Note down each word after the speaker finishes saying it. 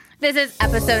This is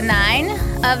episode 9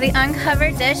 of the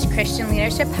Uncovered Dish Christian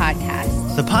Leadership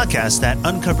Podcast. The podcast that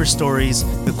uncovers stories,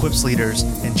 equips leaders,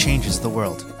 and changes the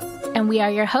world. And we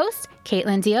are your hosts,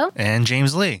 Caitlin Dio and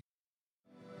James Lee.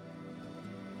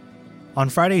 On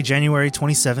Friday, January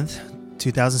 27th,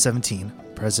 2017,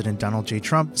 President Donald J.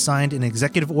 Trump signed an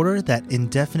executive order that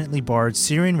indefinitely barred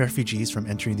Syrian refugees from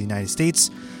entering the United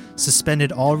States,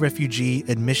 suspended all refugee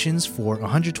admissions for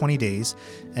 120 days,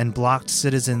 and blocked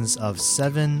citizens of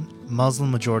 7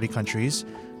 Muslim-majority countries,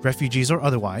 refugees or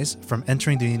otherwise, from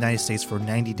entering the United States for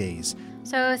 90 days.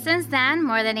 So since then,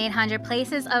 more than 800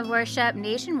 places of worship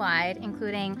nationwide,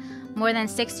 including more than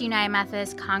 60 United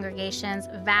Methodist congregations,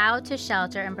 vowed to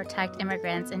shelter and protect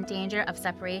immigrants in danger of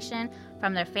separation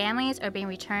from their families or being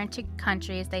returned to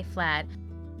countries they fled.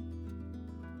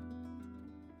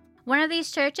 One of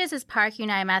these churches is Park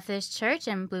United Methodist Church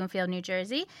in Bloomfield, New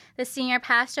Jersey. The senior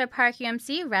pastor of Park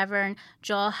UMC, Reverend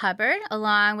Joel Hubbard,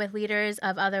 along with leaders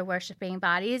of other worshiping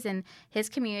bodies in his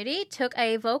community, took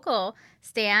a vocal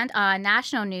stand on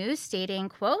national news stating,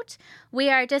 quote,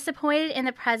 "We are disappointed in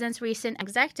the president's recent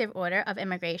executive order of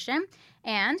immigration,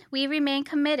 and we remain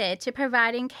committed to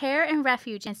providing care and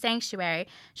refuge and sanctuary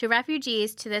to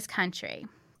refugees to this country."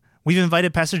 We've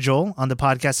invited Pastor Joel on the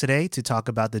podcast today to talk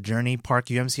about the journey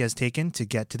Park UMC has taken to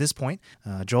get to this point.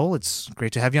 Joel, it's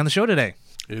great to have you on the show today.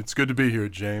 It's good to be here,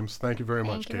 James. Thank you very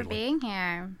much, Caitlin. Thank you for being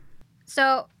here.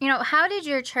 So, how did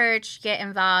your church get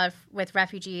involved with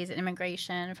refugees and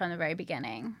immigration from the very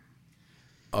beginning?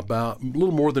 About a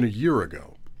little more than a year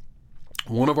ago,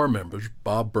 one of our members,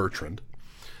 Bob Bertrand,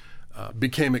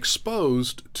 became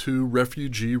exposed to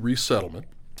refugee resettlement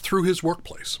through his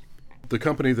workplace. The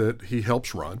company that he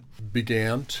helps run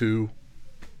began to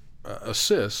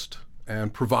assist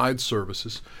and provide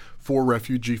services for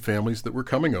refugee families that were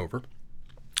coming over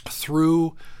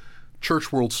through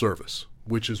Church World Service,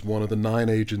 which is one of the 9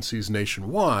 agencies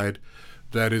nationwide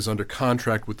that is under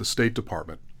contract with the State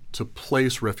Department to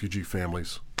place refugee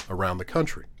families around the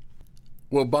country.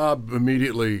 Well, Bob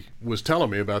immediately was telling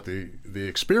me about the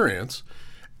experience,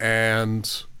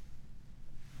 and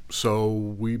so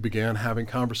we began having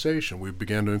conversation. We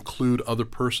began to include other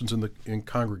persons in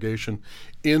congregation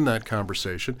in that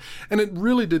conversation. And it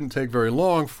really didn't take very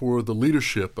long for the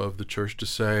leadership of the church to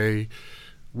say,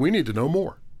 we need to know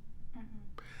more. Mm-hmm.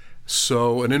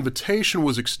 So an invitation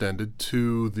was extended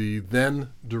to the then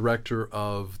director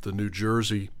of the New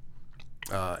Jersey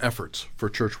efforts for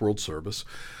Church World Service,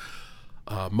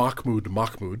 Mahmoud.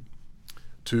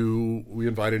 We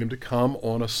invited him to come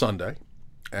on a Sunday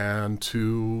and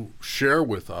to share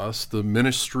with us the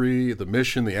ministry, the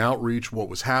mission, the outreach, what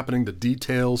was happening, the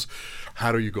details.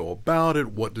 How do you go about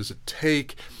it? What does it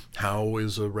take? How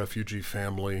is a refugee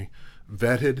family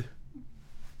vetted?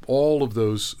 All of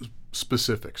those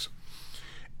specifics.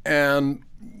 And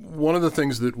one of the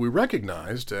things that we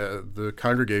recognized, the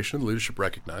congregation, the leadership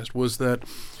recognized, was that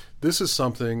this is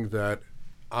something that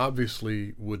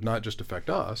obviously would not just affect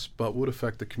us, but would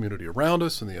affect the community around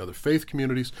us and the other faith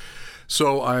communities.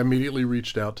 So I immediately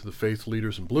reached out to the faith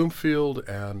leaders in Bloomfield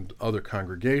and other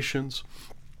congregations,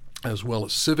 as well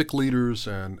as civic leaders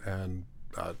and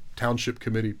township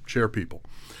committee chair people,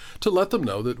 to let them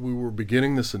know that we were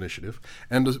beginning this initiative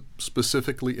and to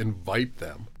specifically invite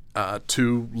them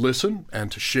to listen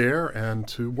and to share and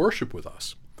to worship with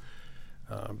us.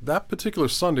 That particular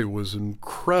Sunday was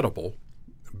incredible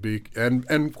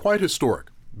and quite historic,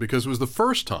 because it was the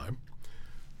first time,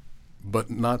 but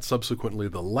not subsequently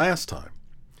the last time,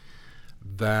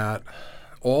 that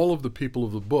all of the people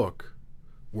of the book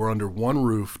were under one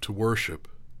roof to worship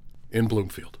in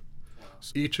Bloomfield.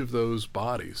 Each of those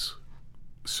bodies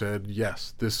said,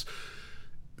 yes, this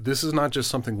is not just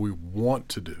something we want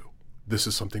to do. This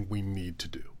is something we need to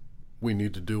do. We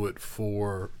need to do it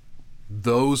for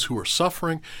those who are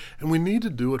suffering, and we need to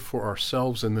do it for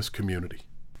ourselves in this community.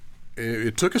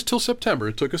 It took us till September.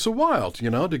 It took us a while,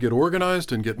 to get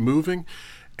organized and get moving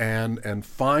and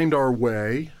find our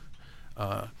way.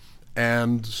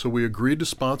 And so we agreed to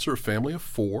sponsor a family of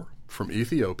 4 from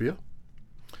Ethiopia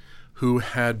who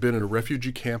had been in a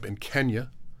refugee camp in Kenya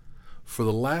for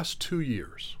the last 2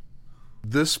 years.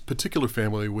 This particular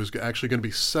family was actually going to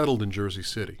be settled in Jersey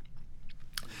City.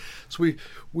 So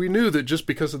we knew that just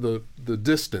because of the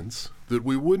distance, that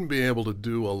we wouldn't be able to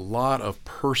do a lot of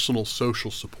personal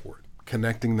social support,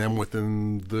 connecting them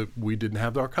we didn't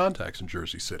have our contacts in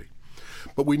Jersey City.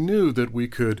 But we knew that we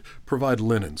could provide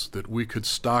linens, that we could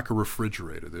stock a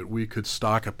refrigerator, that we could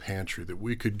stock a pantry, that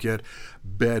we could get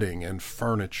bedding and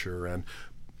furniture and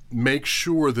make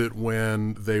sure that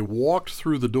when they walked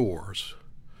through the doors,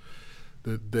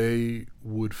 that they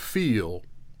would feel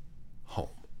home.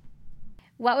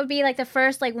 what would be like the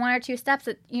first like 1 or 2 steps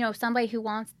that, somebody who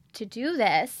wants to do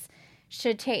this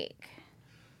should take?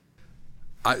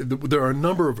 There are a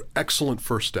number of excellent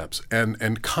first steps,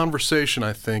 and conversation,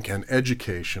 I think, and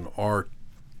education are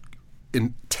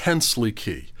intensely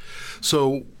key.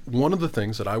 So one of the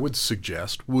things that I would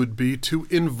suggest would be to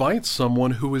invite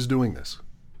someone who is doing this.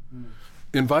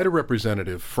 Invite a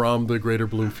representative from the Greater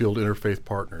Bloomfield Interfaith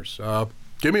Partners.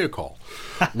 Give me a call.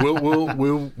 We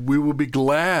will be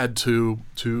glad to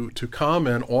come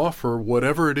and offer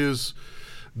whatever it is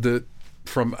that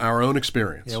from our own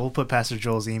experience. Yeah, we'll put Pastor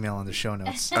Joel's email in the show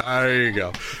notes. There you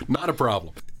go. Not a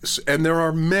problem. And there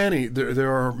are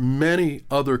many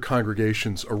other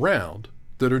congregations around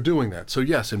that are doing that. So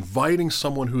yes, inviting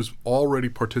someone who's already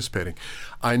participating.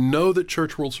 I know that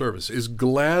Church World Service is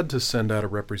glad to send out a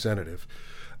representative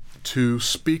to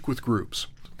speak with groups.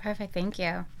 Perfect. Thank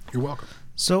you. You're welcome.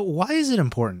 So why is it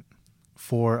important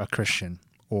for a Christian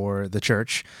or the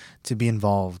church to be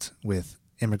involved with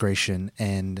immigration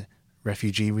and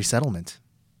refugee resettlement?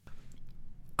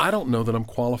 I don't know that I'm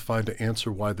qualified to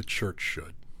answer why the church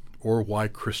should or why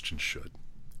Christians should.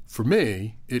 For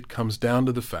me, it comes down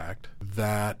to the fact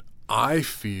that I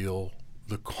feel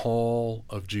the call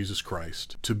of Jesus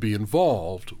Christ to be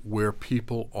involved where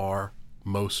people are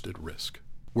most at risk,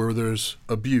 where there's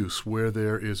abuse, where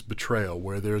there is betrayal,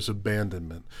 where there's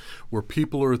abandonment, where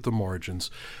people are at the margins.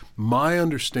 My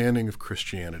understanding of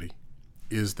Christianity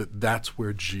is that that's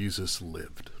where Jesus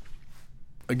lived.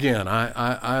 Again,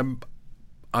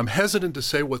 I'm hesitant to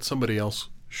say what somebody else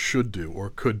should do or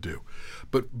could do,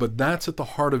 but that's at the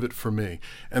heart of it for me,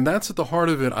 and that's at the heart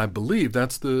of it. I believe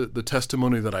that's the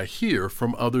testimony that I hear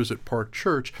from others at Park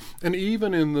Church, and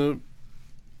even in the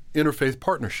Interfaith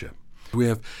Partnership. We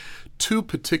have 2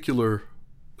 particular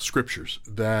scriptures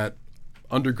that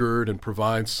undergird and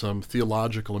provide some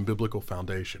theological and biblical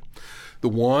foundation. The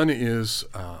one is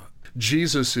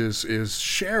Jesus is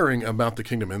sharing about the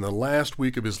kingdom. In the last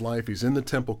week of his life, he's in the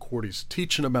temple court, he's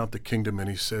teaching about the kingdom, and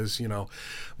he says,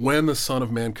 when the Son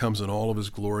of Man comes in all of his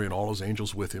glory and all his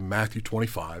angels with him, Matthew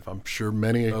 25, I'm sure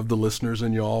many of the listeners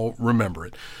and y'all remember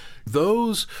it.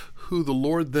 Those who the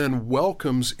Lord then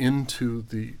welcomes into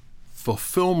the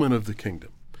fulfillment of the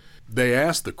kingdom, they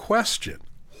ask the question,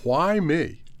 why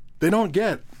me? They don't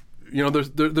get there's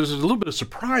a little bit of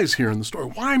surprise here in the story.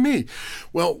 Why me?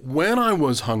 Well, when I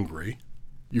was hungry,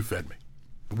 you fed me.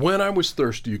 When I was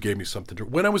thirsty, you gave me something to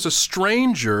drink. When I was a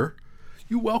stranger,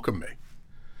 you welcomed me.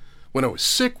 When I was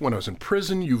sick, when I was in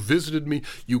prison, you visited me.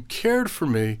 You cared for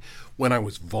me when I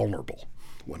was vulnerable,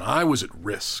 when I was at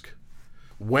risk.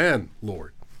 When,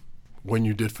 Lord? When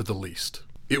you did for the least.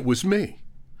 It was me.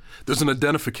 There's an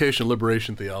identification.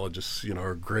 Liberation theologists,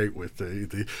 are great with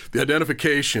the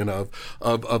identification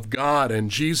of God and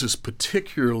Jesus,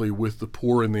 particularly with the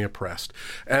poor and the oppressed.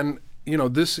 And,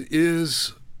 this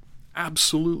is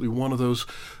absolutely one of those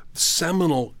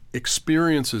seminal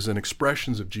experiences and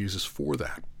expressions of Jesus for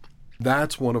that.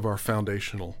 That's one of our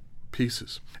foundational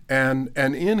pieces. And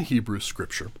in Hebrew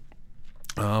scripture,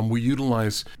 we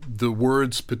utilize the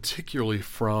words particularly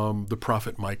from the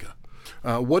prophet Micah.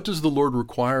 What does the Lord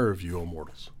require of you, O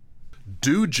mortals?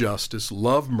 Do justice,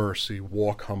 love mercy,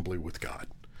 walk humbly with God.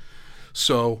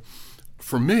 So,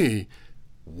 for me,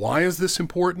 why is this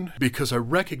important? Because I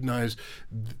recognize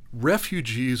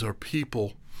refugees are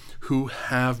people who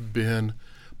have been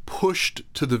pushed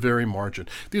to the very margin.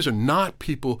 These are not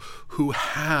people who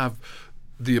have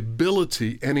the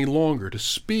ability any longer to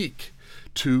speak,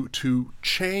 to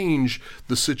change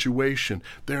the situation.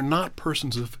 They're not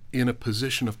persons in a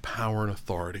position of power and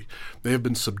authority. They have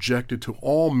been subjected to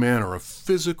all manner of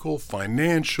physical,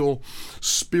 financial,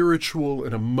 spiritual,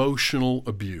 and emotional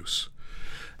abuse.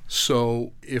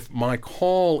 So if my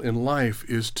call in life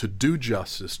is to do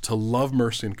justice, to love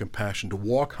mercy and compassion, to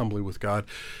walk humbly with God,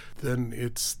 then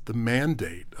it's the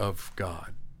mandate of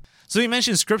God. So you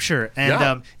mentioned scripture,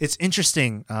 and it's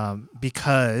interesting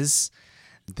because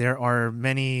there are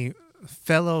many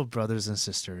fellow brothers and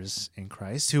sisters in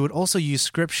Christ who would also use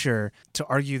scripture to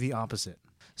argue the opposite.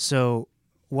 So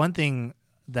one thing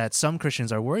that some Christians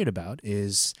are worried about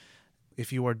is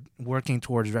if you are working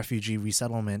towards refugee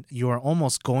resettlement, you are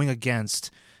almost going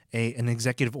against an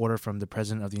executive order from the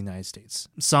President of the United States.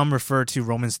 Some refer to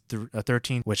Romans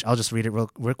 13, which I'll just read it real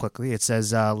quickly. It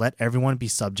says, let everyone be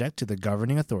subject to the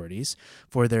governing authorities,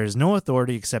 for there is no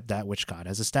authority except that which God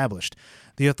has established.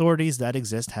 The authorities that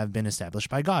exist have been established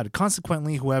by God.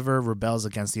 Consequently, whoever rebels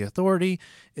against the authority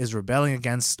is rebelling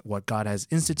against what God has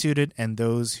instituted, and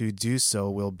those who do so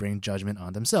will bring judgment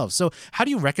on themselves. So how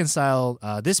do you reconcile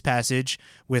this passage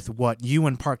with what you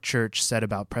and Park Church said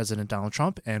about President Donald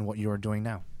Trump and what you are doing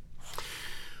now?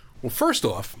 Well, first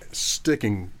off,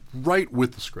 sticking right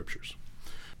with the scriptures,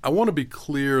 I want to be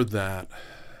clear that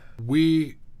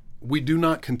we do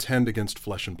not contend against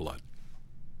flesh and blood,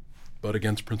 but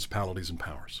against principalities and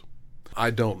powers. I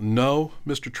don't know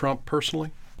Mr. Trump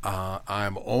personally.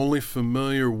 I'm only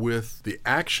familiar with the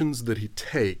actions that he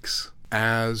takes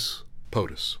as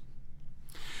POTUS.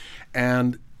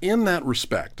 And in that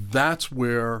respect, that's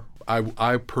where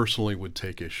I personally would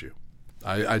take issue.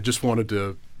 I just wanted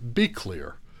to be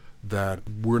clear that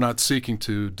we're not seeking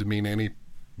to demean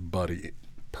anybody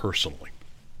personally.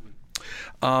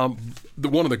 One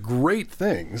of the great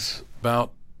things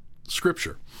about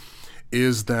Scripture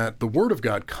is that the Word of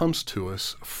God comes to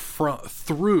us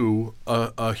through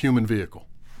a human vehicle,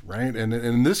 right? And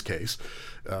in this case,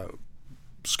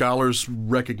 scholars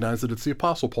recognize that it's the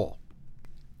Apostle Paul.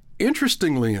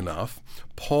 Interestingly enough,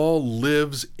 Paul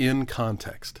lives in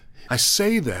context. I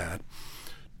say that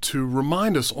to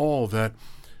remind us all that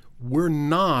we're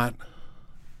not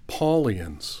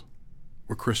Paulians,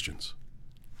 we're Christians.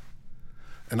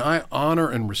 And I honor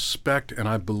and respect and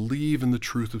I believe in the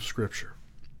truth of Scripture.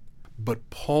 But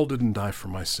Paul didn't die for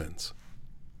my sins.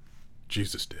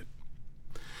 Jesus did.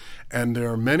 And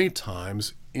there are many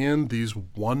times in these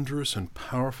wondrous and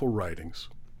powerful writings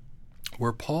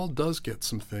where Paul does get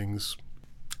some things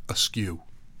askew.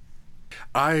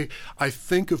 I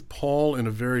think of Paul in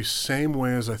a very same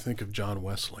way as I think of John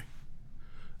Wesley.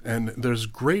 And there's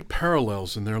great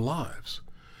parallels in their lives.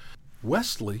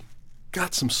 Wesley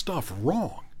got some stuff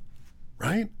wrong,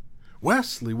 right?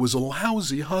 Wesley was a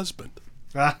lousy husband.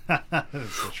 That's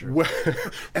so true.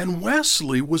 And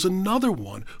Wesley was another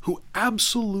one who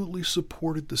absolutely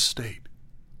supported the state.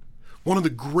 One of the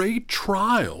great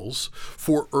trials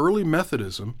for early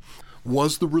Methodism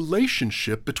was the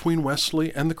relationship between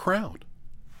Wesley and the crown.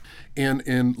 And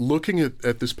in looking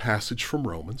at this passage from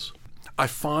Romans, I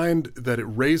find that it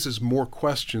raises more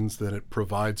questions than it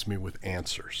provides me with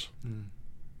answers.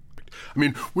 I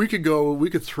mean, we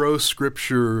could throw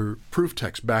Scripture proof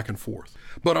text back and forth.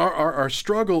 But our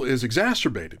struggle is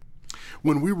exacerbated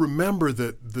when we remember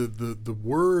that the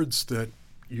words that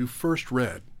you first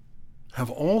read have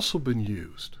also been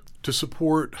used to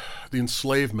support the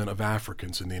enslavement of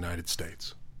Africans in the United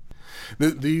States.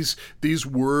 These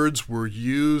words were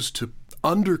used to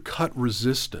undercut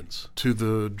resistance to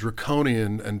the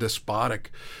draconian and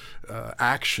despotic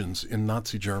actions in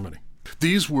Nazi Germany.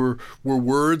 These were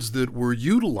words that were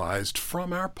utilized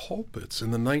from our pulpits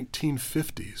in the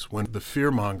 1950s when the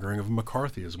fear-mongering of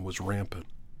McCarthyism was rampant.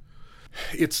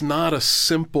 It's not a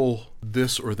simple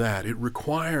this or that. It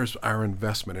requires our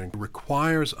investment and it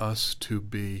requires us to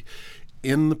be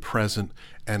in the present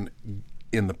and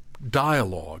in the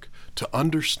dialogue to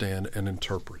understand and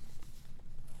interpret.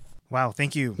 Wow,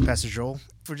 thank you, Pastor Joel,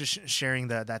 for just sharing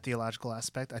that theological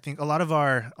aspect. I think a lot of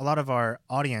our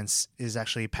audience is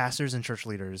actually pastors and church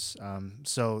leaders,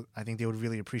 so I think they would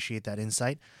really appreciate that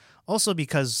insight. Also,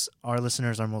 because our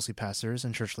listeners are mostly pastors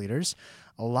and church leaders,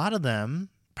 a lot of them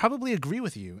probably agree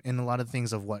with you in a lot of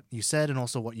things of what you said and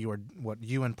also what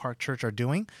you and Park Church are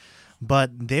doing.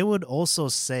 But they would also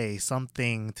say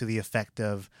something to the effect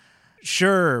of,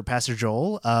 "Sure, Pastor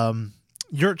Joel,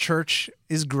 your church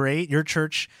is great. Your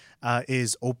church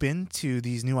is open to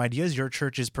these new ideas. Your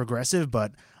church is progressive,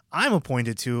 but I'm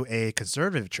appointed to a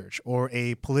conservative church or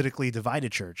a politically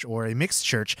divided church or a mixed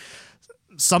church.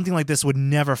 Something like this would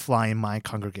never fly in my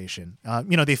congregation."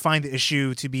 They find the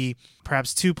issue to be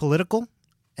perhaps too political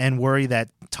and worry that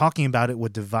talking about it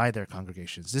would divide their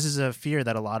congregations. This is a fear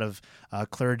that a lot of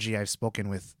clergy I've spoken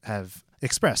with have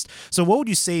expressed. So what would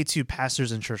you say to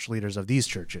pastors and church leaders of these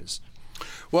churches?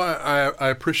 Well, I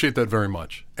appreciate that very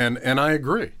much. And I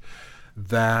agree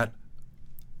that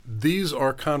these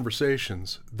are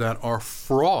conversations that are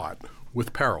fraught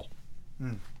with peril.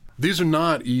 These are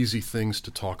not easy things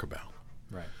to talk about.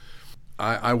 Right.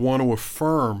 I want to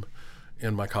affirm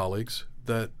in my colleagues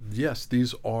that, yes,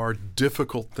 these are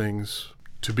difficult things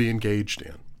to be engaged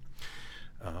in.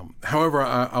 However,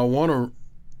 I want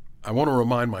to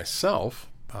remind myself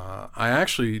I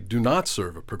actually do not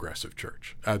serve a progressive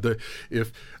church.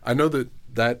 If I know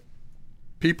that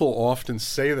people often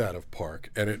say that of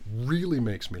Park, and it really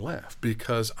makes me laugh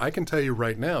because I can tell you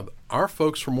right now, our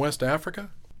folks from West Africa,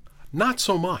 not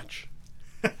so much.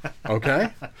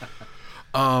 Okay.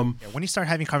 When you start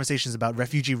having conversations about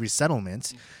refugee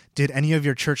resettlement, did any of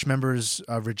your church members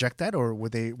reject that, or were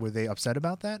they upset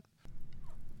about that?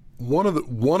 One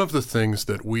of the things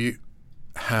that we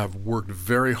have worked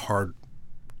very hard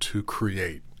to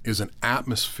create is an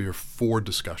atmosphere for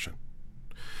discussion.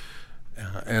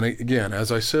 And again,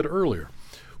 as I said earlier,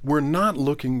 we're not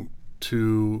looking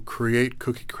to create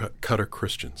cookie cutter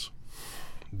Christians.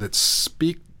 that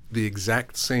speak the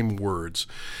exact same words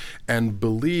and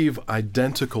believe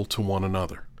identical to one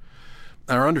another.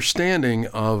 Our understanding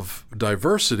of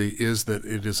diversity is that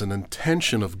it is an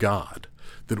intention of God,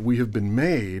 that we have been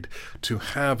made to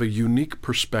have a unique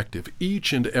perspective,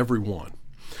 each and every one,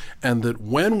 and that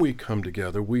when we come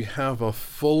together, we have a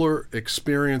fuller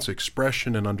experience,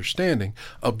 expression, and understanding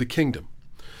of the kingdom.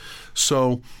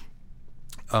 So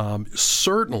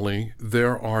certainly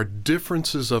there are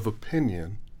differences of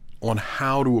opinion on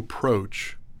how to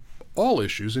approach all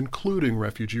issues, including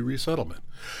refugee resettlement.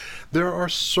 There are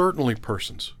certainly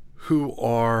persons who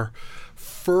are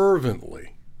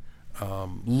fervently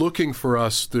looking for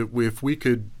us that if we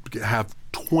could have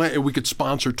we could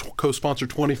co-sponsor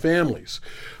 20 families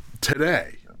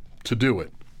today to do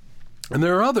it. And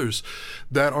there are others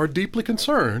that are deeply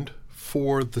concerned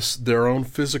for their own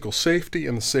physical safety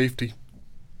and the safety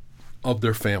of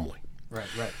their family. Right.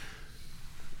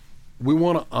 We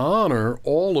want to honor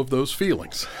all of those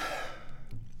feelings,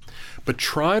 but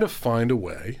try to find a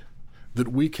way that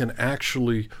we can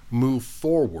actually move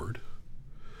forward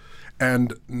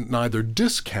and neither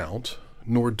discount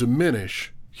nor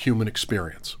diminish human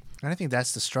experience. And I think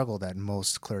that's the struggle that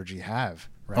most clergy have,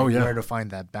 right? Oh, yeah. Where to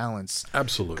find that balance.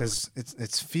 Absolutely. Because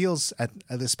it feels,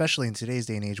 especially in today's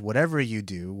day and age, whatever you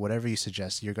do, whatever you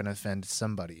suggest, you're going to offend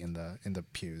somebody in the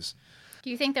pews. Do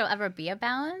you think there'll ever be a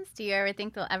balance? Do you ever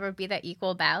think there'll ever be that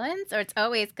equal balance? Or it's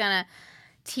always going to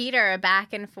teeter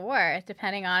back and forth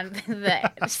depending on the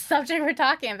subject we're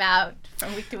talking about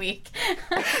from week to week?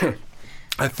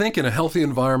 I think in a healthy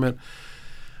environment,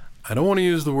 I don't want to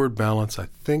use the word balance. I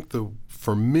think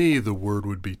for me, the word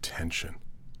would be tension.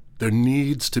 There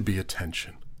needs to be a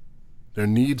tension. There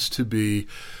needs to be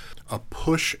a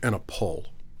push and a pull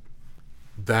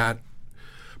that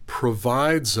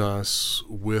provides us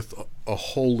with a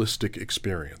holistic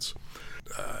experience.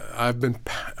 I've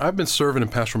been serving in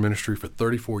pastoral ministry for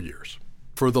 34 years.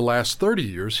 For the last 30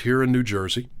 years here in New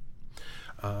Jersey,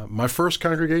 my first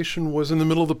congregation was in the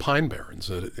middle of the Pine Barrens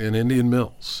in Indian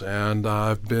Mills, and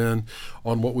I've been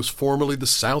on what was formerly the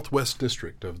Southwest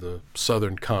District of the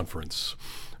Southern Conference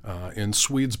in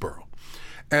Swedesboro.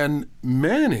 And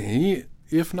many,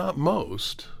 if not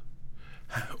most,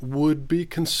 would be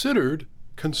considered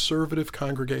conservative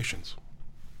congregations.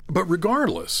 But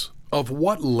regardless of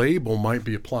what label might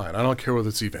be applied, I don't care whether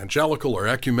it's evangelical or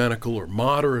ecumenical or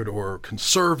moderate or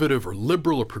conservative or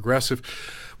liberal or progressive,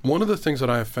 one of the things that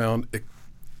I have found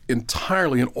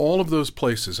entirely in all of those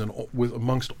places and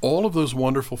amongst all of those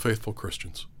wonderful, faithful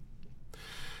Christians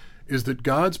is that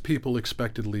God's people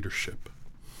expected leadership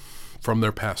from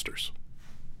their pastors.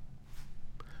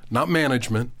 Not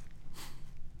management,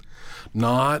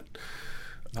 not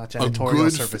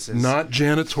janitorial services. Not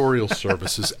janitorial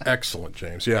services. Excellent,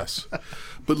 James. Yes.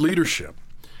 But leadership.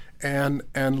 And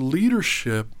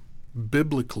leadership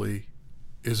biblically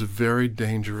is a very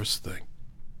dangerous thing.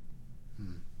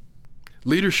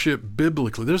 Leadership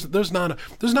biblically, there's not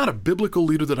a biblical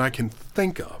leader that I can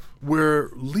think of where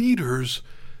leaders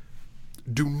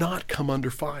do not come under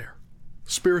fire.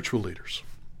 Spiritual leaders.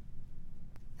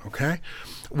 Okay?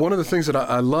 One of the things that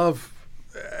I love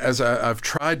as I've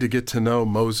tried to get to know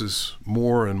Moses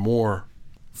more and more,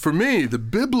 for me, the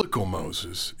biblical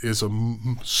Moses is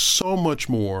so much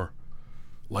more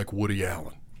like Woody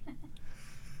Allen.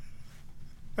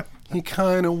 He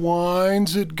kind of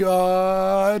whines at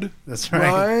God. That's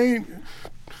right.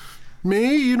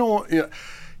 Me, you know. Yeah.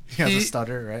 He has a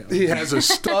stutter, right? He has a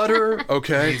stutter,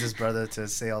 okay. He needs his brother to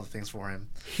say all the things for him.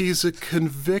 He's a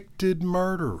convicted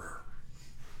murderer,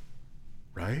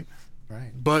 right?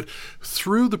 Right. But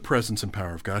through the presence and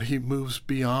power of God, he moves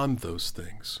beyond those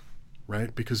things,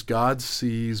 right? Because God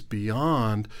sees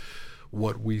beyond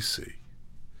what we see.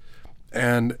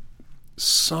 And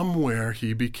somewhere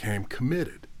he became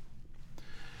committed.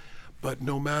 But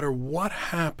no matter what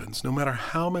happens, no matter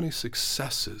how many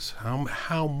successes,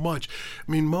 how much,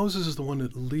 I mean, Moses is the one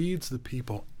that leads the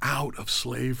people out of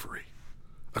slavery,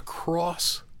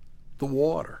 across the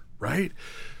water, right?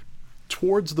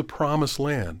 Towards the promised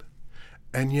land.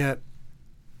 And yet,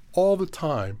 all the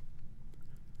time,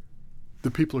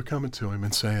 the people are coming to him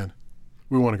and saying,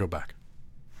 we want to go back.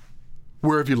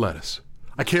 Where have you led us?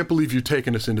 I can't believe you've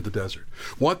taken us into the desert.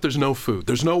 What? There's no food.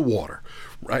 There's no water.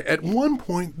 Right? At one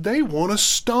point, they want to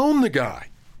stone the guy.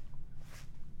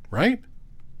 Right?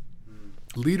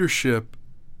 Leadership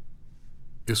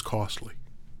is costly.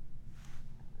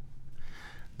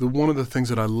 One of the things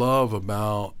that I love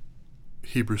about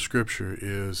Hebrew Scripture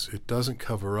is it doesn't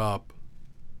cover up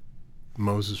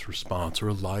Moses' response or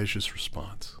Elijah's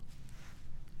response.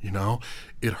 You know,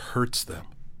 it hurts them.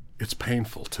 It's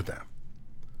painful to them.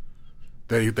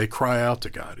 They cry out to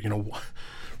God.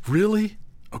 Really?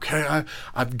 Okay,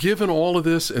 I've given all of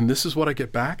this, and this is what I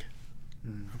get back?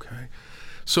 Okay.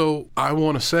 So I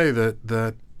want to say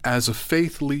that as a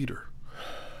faith leader,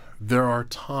 there are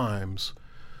times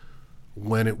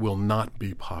when it will not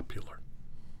be popular.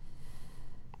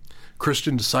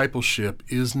 Christian discipleship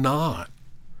is not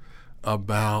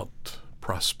about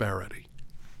prosperity.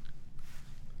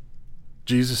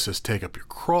 Jesus says, take up your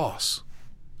cross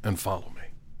and follow me.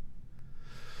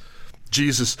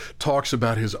 Jesus talks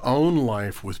about his own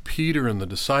life with Peter and the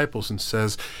disciples and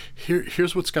says,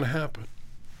 here's what's going to happen.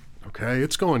 Okay,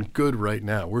 it's going good right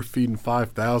now. We're feeding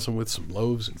 5,000 with some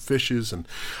loaves and fishes, and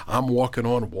I'm walking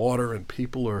on water, and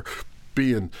people are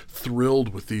being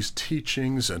thrilled with these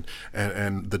teachings, and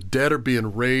the dead are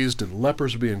being raised, and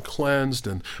lepers are being cleansed,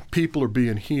 and people are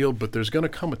being healed. But there's going to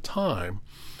come a time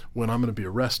when I'm going to be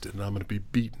arrested, and I'm going to be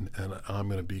beaten, and I'm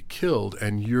going to be killed,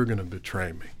 and you're going to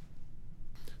betray me.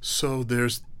 So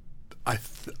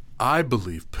I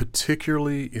believe,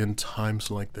 particularly in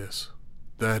times like this,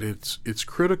 that it's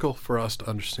critical for us to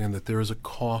understand that there is a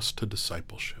cost to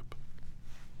discipleship.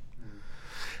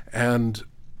 And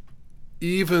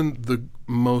even the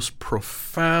most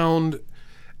profound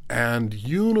and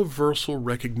universal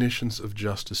recognitions of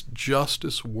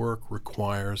justice work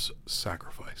requires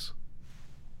sacrifice.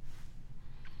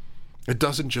 It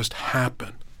doesn't just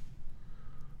happen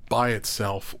by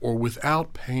itself or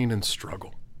without pain and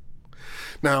struggle.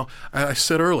 Now, I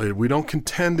said earlier, we don't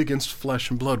contend against flesh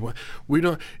and blood.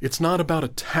 It's not about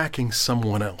attacking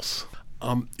someone else.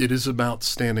 It is about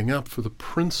standing up for the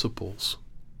principles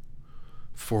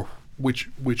for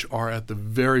which are at the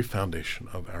very foundation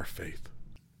of our faith.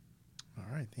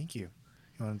 All right, thank you.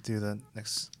 You want to do the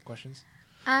next questions?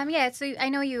 So I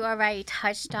know you already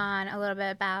touched on a little bit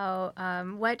about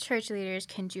what church leaders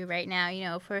can do right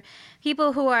now, for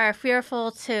people who are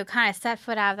fearful to kind of set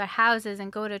foot out of their houses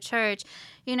and go to church.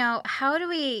 How do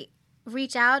we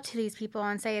reach out to these people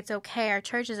and say it's okay, our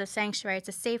church is a sanctuary, it's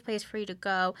a safe place for you to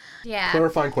go? Yeah.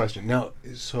 Clarifying question. Now,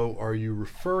 so are you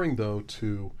referring, though,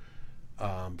 to,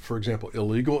 for example,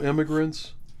 illegal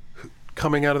immigrants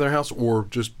coming out of their house, or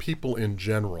just people in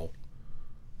general?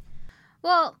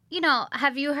 Well,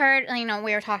 have you heard, we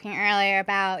were talking earlier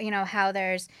about, how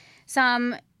there's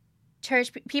some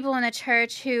people in the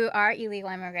church who are illegal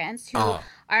immigrants who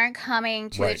aren't coming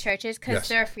to the churches because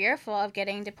they're fearful of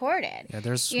getting deported. Yeah,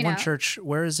 there's one church.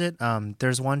 Where is it?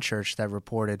 There's one church that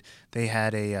reported they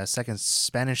had a second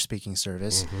Spanish-speaking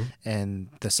service, and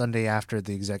the Sunday after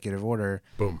the executive order,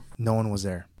 boom, no one was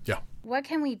there. Yeah. What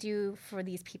can we do for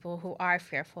these people who are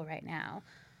fearful right now?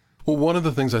 Well, one of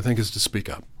the things I think is to speak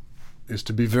up, is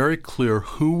to be very clear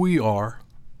who we are,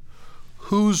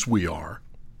 whose we are,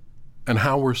 and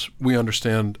how we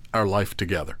understand our life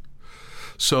together.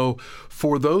 So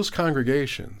for those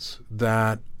congregations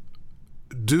that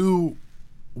do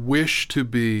wish to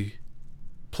be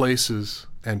places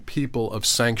and people of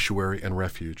sanctuary and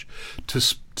refuge,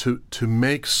 to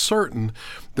make certain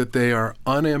that they are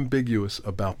unambiguous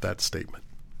about that statement.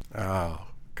 Oh,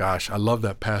 gosh, I love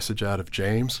that passage out of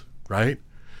James, right?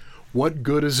 What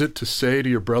good is it to say to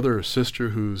your brother or sister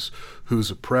who's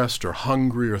oppressed or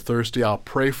hungry or thirsty, I'll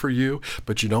pray for you,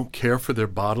 but you don't care for their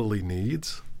bodily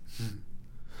needs?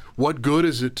 What good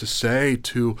is it to say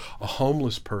to a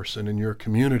homeless person in your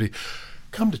community,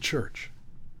 come to church,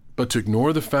 but to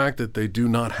ignore the fact that they do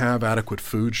not have adequate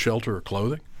food, shelter, or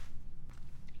clothing?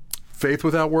 Faith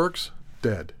without works,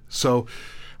 dead. So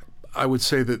I would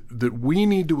say that we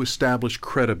need to establish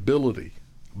credibility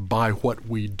by what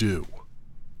we do,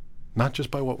 not just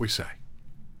by what we say.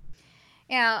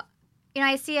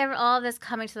 I see all of this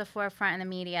coming to the forefront in the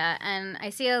media, and I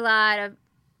see a lot of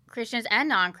Christians and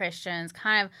non-Christians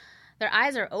kind of, their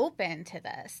eyes are open to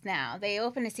this now. They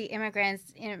open to see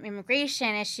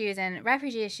immigration issues and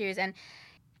refugee issues, and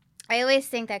I always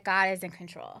think that God is in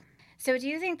control. So do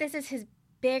you think this is his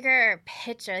bigger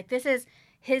picture? Like, this is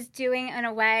his doing in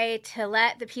a way to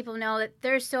let the people know that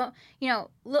there's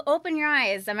open your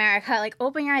eyes, America, like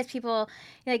open your eyes, people,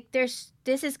 like this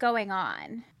is going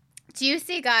on. Do you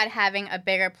see God having a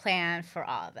bigger plan for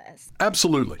all of this?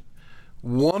 Absolutely.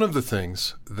 One of the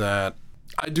things that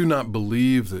I do not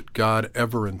believe that God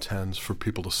ever intends for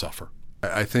people to suffer.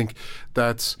 I think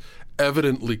that's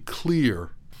evidently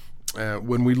clear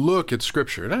when we look at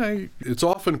Scripture. And it's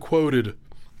often quoted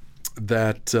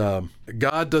that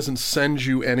God doesn't send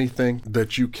you anything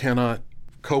that you cannot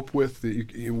cope with, that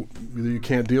you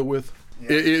can't deal with. Yeah.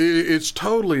 It's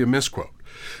totally a misquote,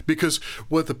 because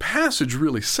what the passage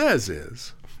really says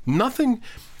is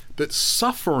that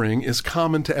suffering is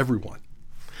common to everyone.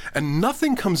 And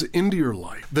nothing comes into your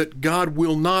life that God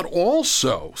will not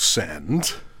also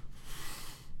send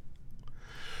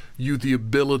you the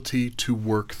ability to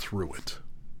work through it.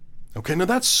 Okay, now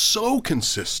that's so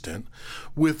consistent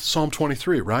with Psalm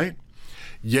 23, right?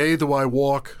 Yea, though I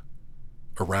walk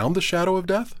around the shadow of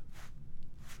death,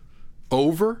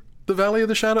 over the valley of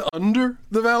the shadow, under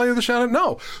the valley of the shadow?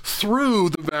 No, through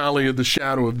the valley of the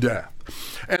shadow of death.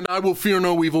 And I will fear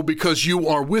no evil because you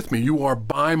are with me. You are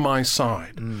by my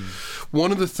side.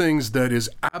 One of the things that is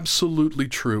absolutely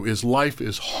true is life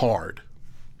is hard.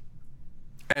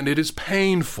 And it is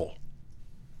painful.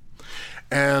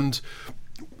 And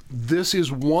this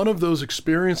is one of those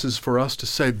experiences for us to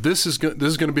say, this is going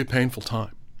to be a painful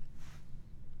time.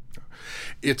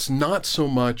 It's not so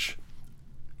much,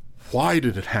 why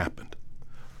did it happen?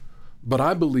 But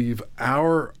I believe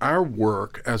our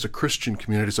work as a Christian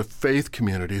community, as a faith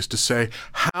community, is to say,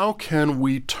 how can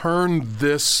we turn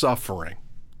this suffering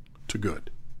to good?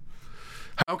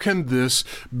 How can this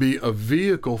be a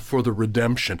vehicle for the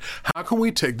redemption? How can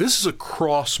we take, this is a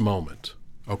cross moment,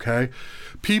 okay?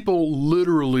 People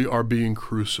literally are being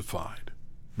crucified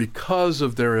because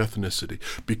of their ethnicity,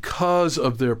 because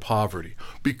of their poverty,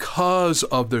 because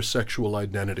of their sexual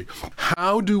identity.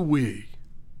 How do we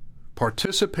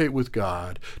participate with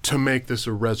God to make this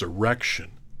a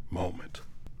resurrection moment?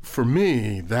 For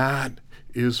me, that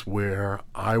is where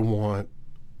I want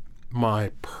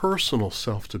my personal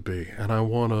self to be, and I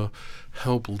want to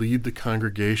help lead the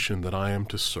congregation that I am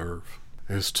to serve,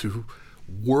 is to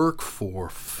work for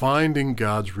finding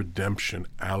God's redemption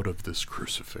out of this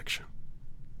crucifixion.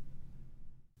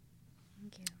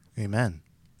 Thank you. Amen.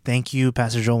 Thank you,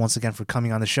 Pastor Joel, once again for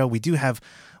coming on the show. We do have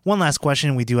one last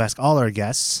question we do ask all our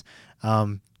guests.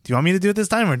 Do you want me to do it this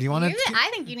time, or do you want to? I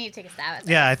think you need to take a stab at it.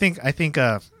 Yeah, I think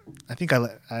I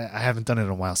haven't done it in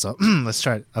a while, so let's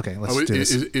try it. Okay, let's do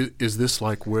this. Is this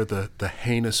like where the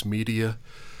heinous media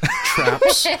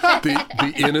traps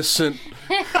the innocent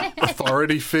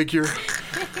authority figure?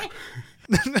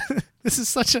 This is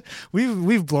such a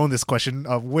we've blown this question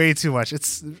up way too much.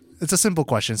 It's a simple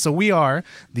question. So we are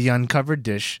the Uncovered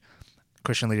Dish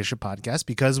Christian Leadership Podcast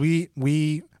because we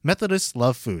Methodists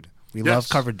love food. We love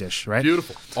covered dish, right?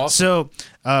 Beautiful. Awesome.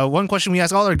 So one question we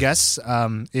ask all our guests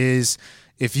is,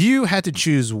 if you had to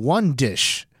choose one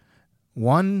dish,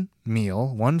 one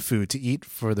meal, one food to eat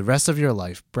for the rest of your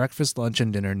life, breakfast, lunch,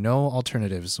 and dinner, no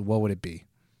alternatives, what would it be?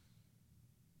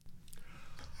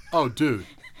 Oh, dude.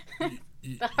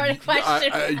 The hard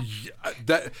question.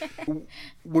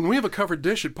 When we have a covered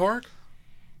dish at Park,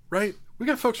 right, we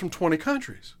got folks from 20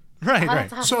 countries. Right, Oh, right.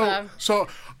 that's awesome. So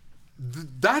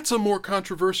that's a more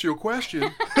controversial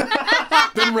question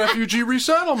than refugee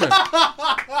resettlement.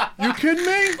 You kidding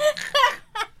me?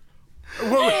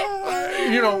 Well,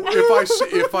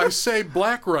 if I say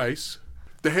black rice,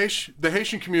 the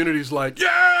Haitian community's like,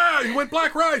 yeah, you went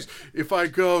black rice. If I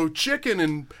go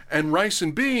chicken and rice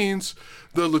and beans,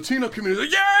 the Latino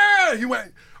community, yeah, you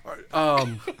went. So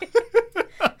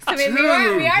we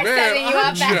are setting you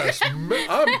up there.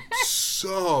 I'm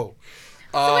so.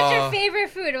 So what's your favorite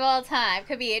food of all time?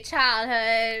 Could be a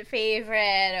childhood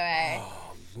favorite or...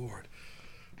 Oh, Lord.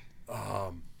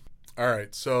 All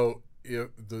right, so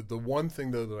the one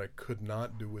thing, though, that I could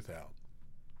not do without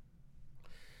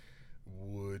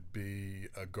would be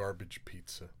a garbage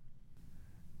pizza.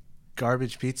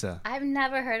 Garbage pizza. I've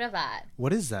never heard of that.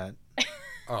 What is that?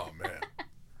 Oh, man.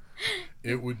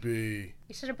 It would be...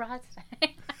 You should have brought it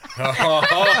today.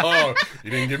 Oh, you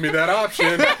didn't give me that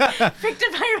option. Picked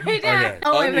it right now. Okay.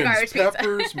 Oh, I have a Onions, garbage pizza.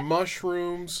 peppers,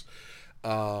 mushrooms,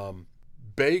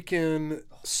 bacon,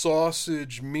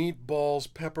 sausage, meatballs,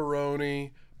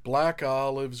 pepperoni, black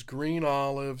olives, green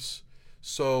olives.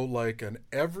 So like an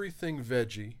everything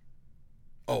veggie.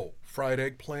 Oh, fried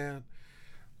eggplant.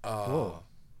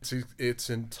 It's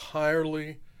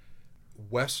entirely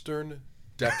Western,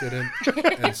 decadent,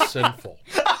 and sinful.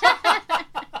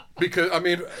 Because, I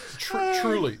mean,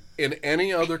 truly, in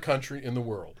any other country in the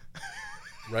world,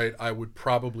 right, I would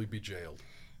probably be jailed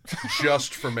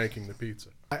just for making the pizza.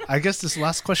 I guess this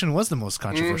last question was the most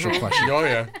controversial question. Oh,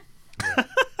 yeah.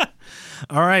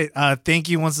 All right. Thank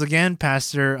you once again,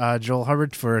 Pastor Joel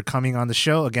Hubbard, for coming on the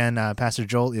show. Again, Pastor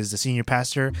Joel is the senior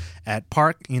pastor at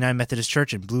Park United Methodist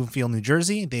Church in Bloomfield, New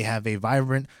Jersey. They have a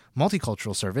vibrant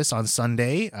multicultural service on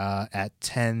Sunday at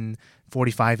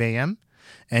 10:45 a.m.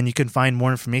 And you can find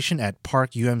more information at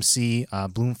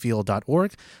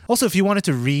parkumcbloomfield.org. Also, if you wanted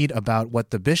to read about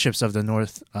what the bishops of the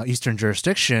Northeastern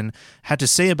jurisdiction had to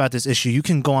say about this issue, you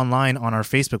can go online on our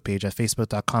Facebook page at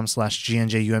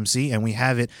facebook.com/GNJUMC, and we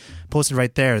have it posted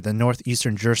right there. The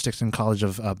Northeastern Jurisdiction College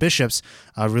of Bishops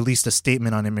released a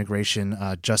statement on immigration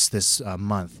just this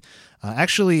month.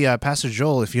 Actually, Pastor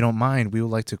Joel, if you don't mind, we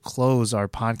would like to close our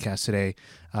podcast today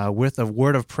with a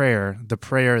word of prayer, the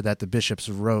prayer that the bishops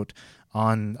wrote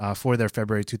on for their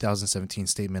February 2017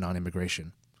 statement on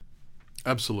immigration.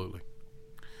 Absolutely.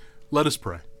 Let us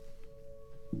pray.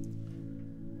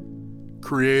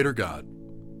 Creator God,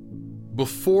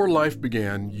 before life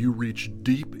began, you reached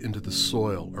deep into the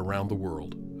soil around the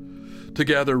world to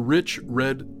gather rich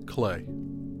red clay,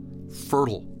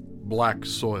 fertile black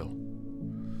soil,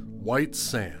 white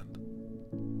sand,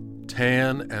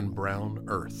 tan and brown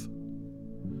earth.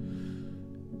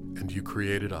 And you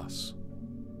created us.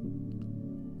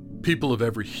 People of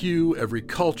every hue, every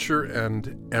culture,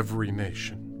 and every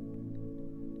nation.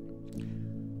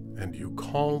 And you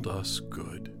called us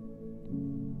good.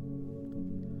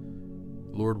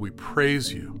 Lord, we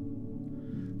praise you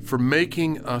for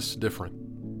making us different.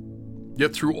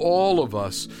 Yet through all of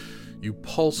us, you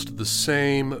pulsed the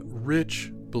same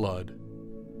rich blood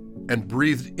and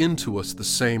breathed into us the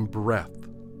same breath,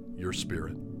 your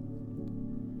Spirit.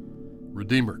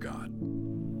 Redeemer God,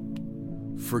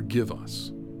 forgive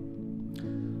us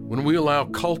when we allow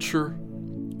culture,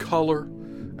 color,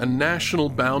 and national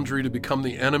boundary to become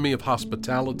the enemy of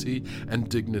hospitality and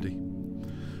dignity.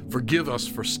 Forgive us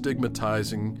for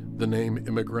stigmatizing the name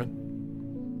immigrant.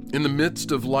 In the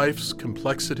midst of life's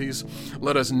complexities,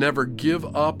 let us never give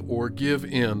up or give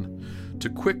in to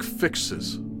quick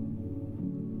fixes,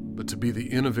 but to be the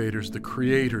innovators, the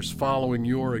creators, following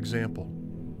your example.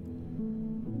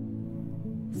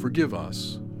 Forgive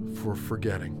us for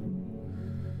forgetting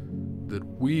that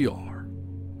we are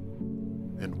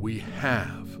and we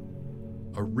have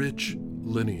a rich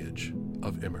lineage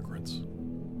of immigrants.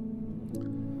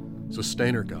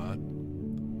 Sustainer God,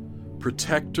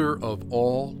 protector of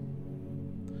all,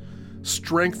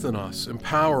 strengthen us,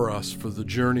 empower us for the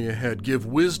journey ahead. Give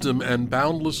wisdom and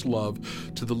boundless love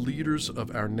to the leaders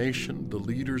of our nation, the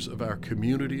leaders of our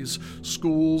communities,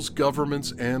 schools,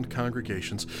 governments, and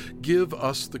congregations. Give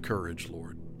us the courage,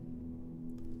 Lord.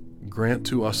 Grant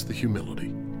to us the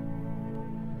humility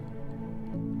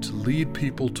to lead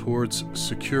people towards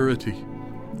security,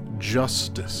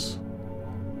 justice,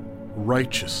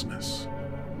 righteousness,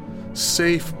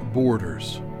 safe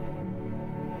borders,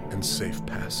 and safe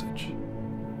passage.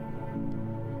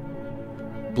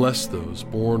 Bless those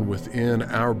born within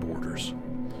our borders,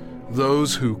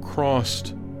 those who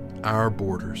crossed our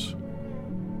borders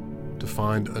to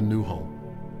find a new home.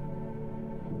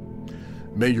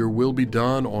 May your will be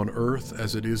done on earth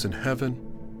as it is in heaven.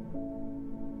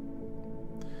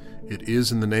 It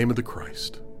is in the name of the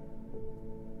Christ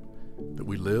that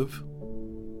we live,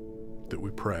 that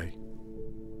we pray,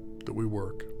 that we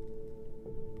work,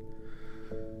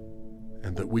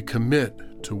 and that we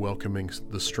commit to welcoming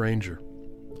the stranger,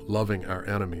 loving our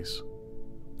enemies,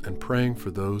 and praying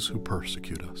for those who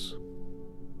persecute us.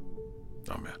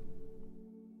 Amen.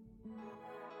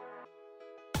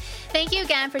 Thank you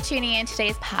again for tuning in to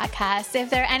today's podcast. If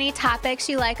there are any topics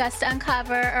you'd like us to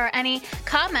uncover or any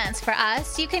comments for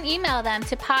us, you can email them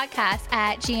to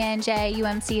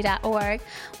podcast@gnjumc.org.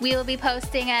 We will be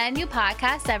posting a new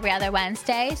podcast every other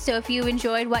Wednesday, so if you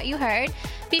enjoyed what you heard,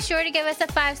 be sure to give us a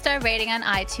 5-star rating on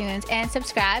iTunes and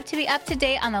subscribe to be up to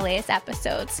date on the latest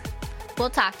episodes. We'll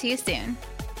talk to you soon.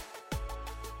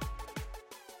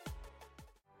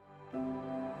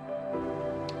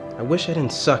 I wish I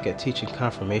didn't suck at teaching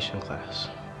confirmation class.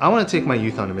 I want to take my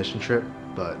youth on a mission trip,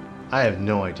 but I have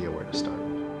no idea where to start.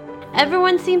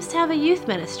 Everyone seems to have a youth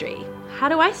ministry. How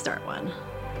do I start one?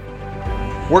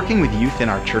 Working with youth in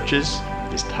our churches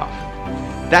is tough.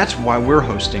 That's why we're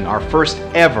hosting our first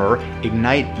ever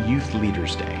Ignite Youth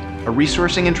Leaders Day, a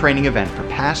resourcing and training event for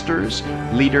pastors,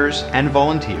 leaders, and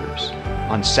volunteers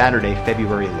on Saturday,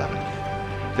 February 11th.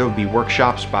 There will be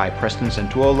workshops by Preston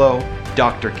Santuolo,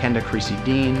 Dr. Kenda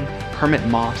Creasy-Dean, Hermit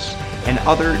Moss, and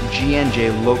other GNJ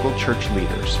local church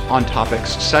leaders on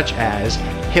topics such as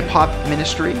hip-hop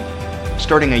ministry,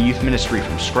 starting a youth ministry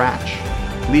from scratch,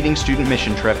 leading student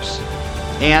mission trips,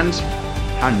 and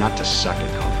how not to suck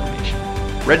at confirmation.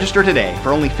 Register today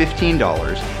for only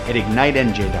 $15 at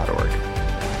ignitenj.org.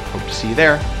 Hope to see you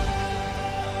there.